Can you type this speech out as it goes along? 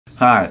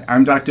Hi,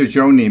 I'm Dr.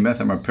 Joe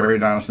Nemeth. I'm a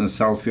periodontist in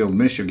Southfield,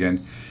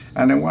 Michigan,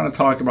 and I want to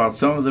talk about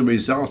some of the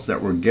results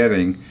that we're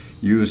getting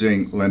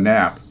using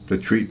LANAP to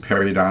treat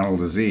periodontal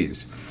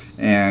disease.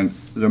 And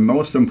the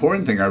most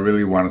important thing I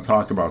really want to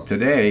talk about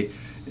today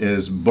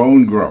is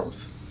bone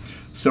growth.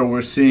 So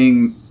we're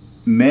seeing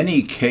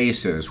many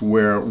cases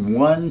where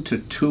 1 to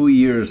 2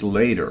 years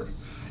later,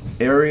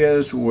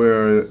 areas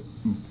where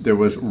there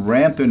was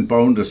rampant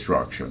bone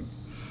destruction,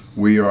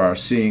 we are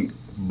seeing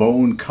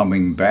bone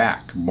coming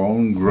back,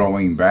 bone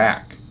growing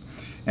back,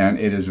 and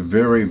it is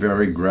very,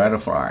 very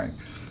gratifying.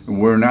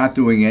 We're not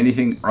doing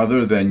anything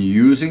other than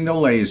using the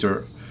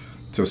laser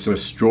to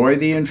destroy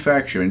the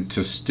infection,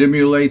 to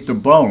stimulate the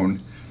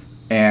bone,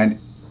 and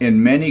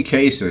in many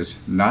cases,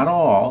 not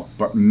all,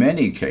 but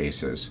many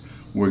cases,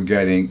 we're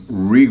getting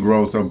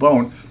regrowth of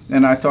bone.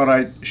 And I thought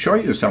I'd show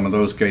you some of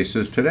those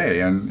cases today.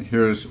 And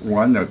here's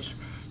one that's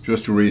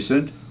just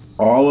recent.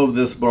 All of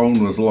this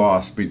bone was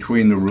lost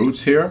between the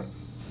roots here.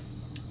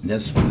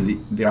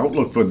 The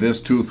outlook for this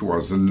tooth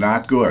was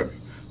not good,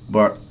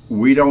 but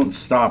we don't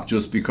stop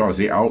just because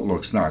the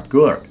outlook's not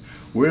good.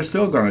 We're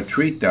still going to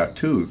treat that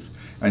tooth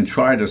and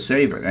try to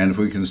save it. And if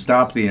we can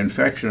stop the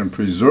infection and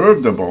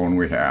preserve the bone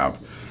we have,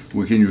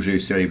 we can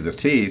usually save the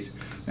teeth.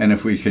 And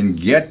if we can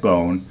get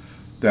bone,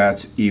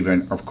 that's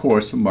even, of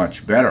course,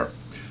 much better.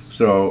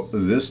 So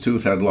this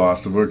tooth had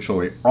lost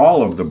virtually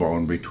all of the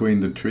bone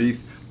between the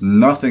teeth.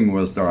 Nothing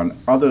was done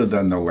other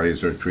than the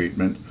laser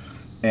treatment.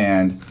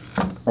 And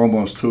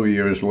almost 2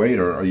 years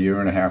later,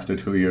 1.5 to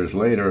 2 years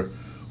later,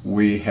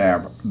 we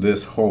have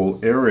this whole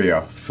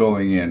area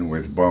filling in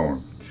with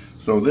bone.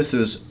 So this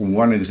is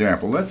one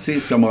example. Let's see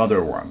some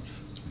other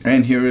ones.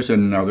 And here is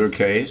another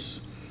case.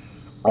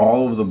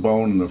 All of the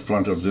bone in the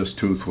front of this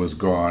tooth was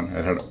gone.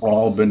 It had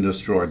all been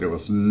destroyed. There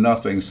was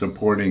nothing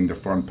supporting the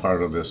front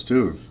part of this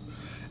tooth.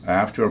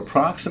 After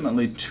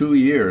approximately 2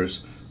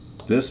 years,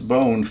 this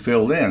bone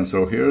filled in.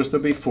 So here's the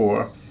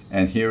before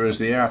and here is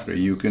the after.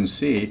 You can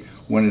see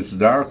when it's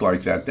dark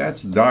like that,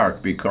 that's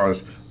dark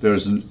because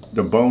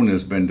the bone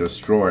has been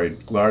destroyed,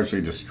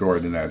 largely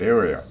destroyed in that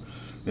area.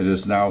 It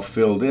is now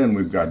filled in.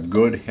 We've got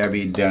good,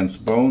 heavy, dense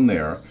bone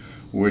there,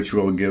 which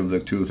will give the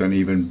tooth an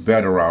even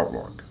better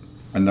outlook.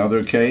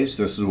 Another case,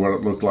 this is what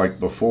it looked like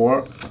before.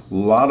 A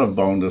lot of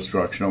bone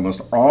destruction.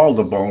 Almost all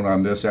the bone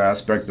on this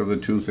aspect of the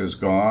tooth is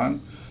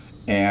gone,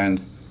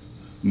 and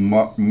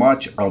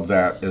much of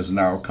that is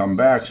now come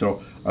back.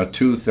 So a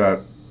tooth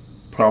that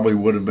probably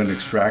would have been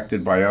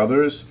extracted by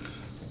others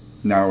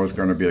now is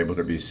going to be able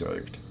to be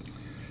saved.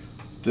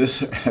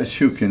 This,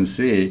 as you can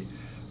see,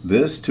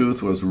 this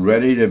tooth was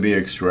ready to be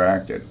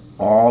extracted.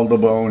 All the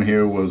bone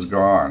here was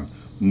gone.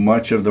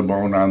 Much of the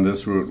bone on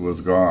this root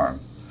was gone.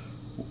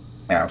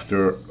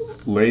 After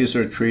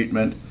laser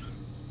treatment,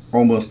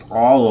 almost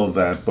all of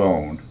that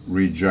bone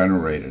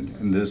regenerated.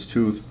 And this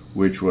tooth,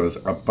 which was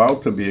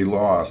about to be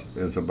lost,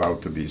 is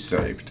about to be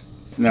saved.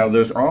 Now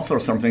there's also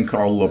something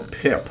called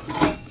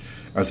LAPIP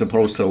as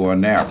opposed to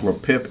LANAP.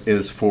 LAPIP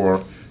is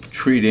for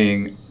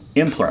treating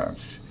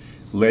implants,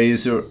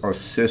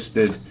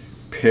 laser-assisted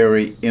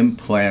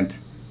peri-implant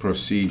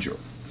procedure.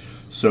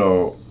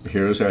 So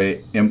here's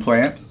an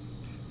implant.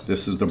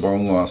 This is the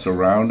bone loss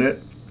around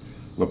it.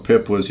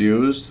 LAPIP was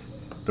used.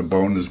 The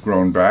bone has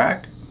grown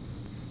back.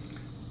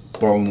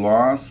 Bone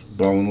loss,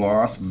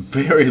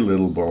 very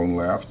little bone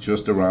left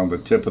just around the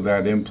tip of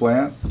that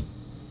implant.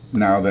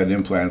 Now that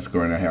implant's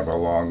going to have a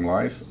long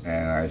life,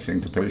 and I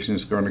think the patient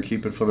is going to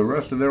keep it for the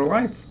rest of their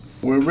life.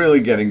 We're really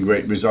getting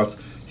great results.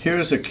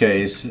 Here's a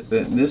case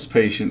that this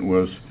patient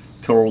was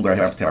told they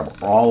have to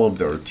have all of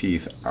their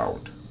teeth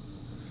out.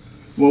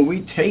 Well,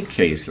 we take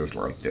cases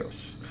like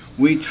this.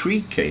 We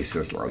treat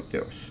cases like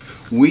this.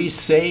 We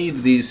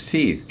save these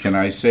teeth. Can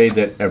I say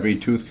that every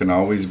tooth can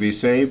always be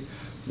saved?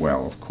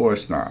 Well, of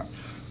course not.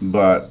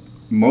 But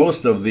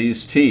most of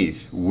these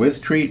teeth,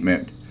 with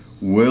treatment,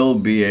 will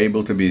be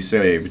able to be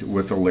saved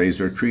with a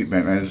laser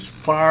treatment, and it's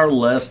far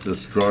less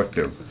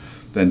destructive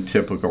than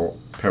typical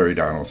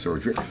periodontal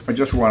surgery. I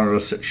just wanted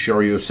to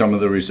show you some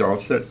of the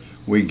results that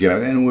we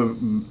get,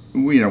 and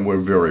we're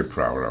very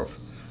proud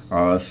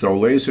of. So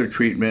laser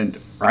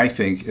treatment, I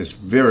think, is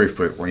very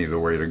frequently the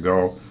way to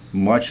go.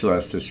 Much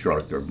less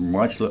destructive,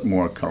 much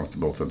more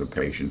comfortable for the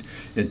patient.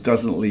 It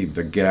doesn't leave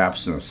the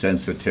gaps and the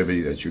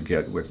sensitivity that you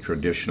get with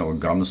traditional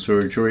gum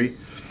surgery.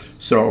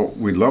 So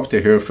we'd love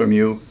to hear from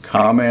you.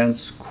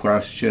 Comments,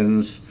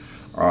 questions.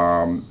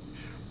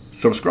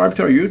 Subscribe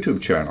to our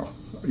YouTube channel.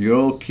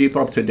 You'll keep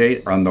up to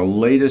date on the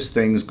latest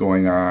things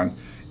going on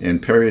in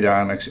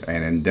periodontics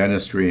and in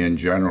dentistry in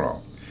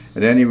general.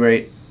 At any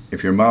rate,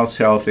 if your mouth's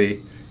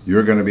healthy,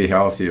 you're going to be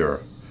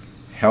healthier.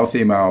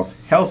 Healthy mouth,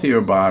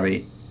 healthier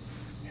body.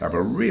 Have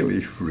a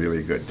really,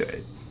 really good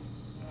day.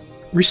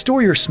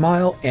 Restore your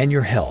smile and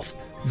your health.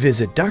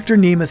 Visit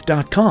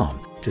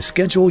drnemeth.com to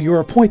schedule your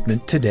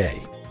appointment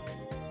today.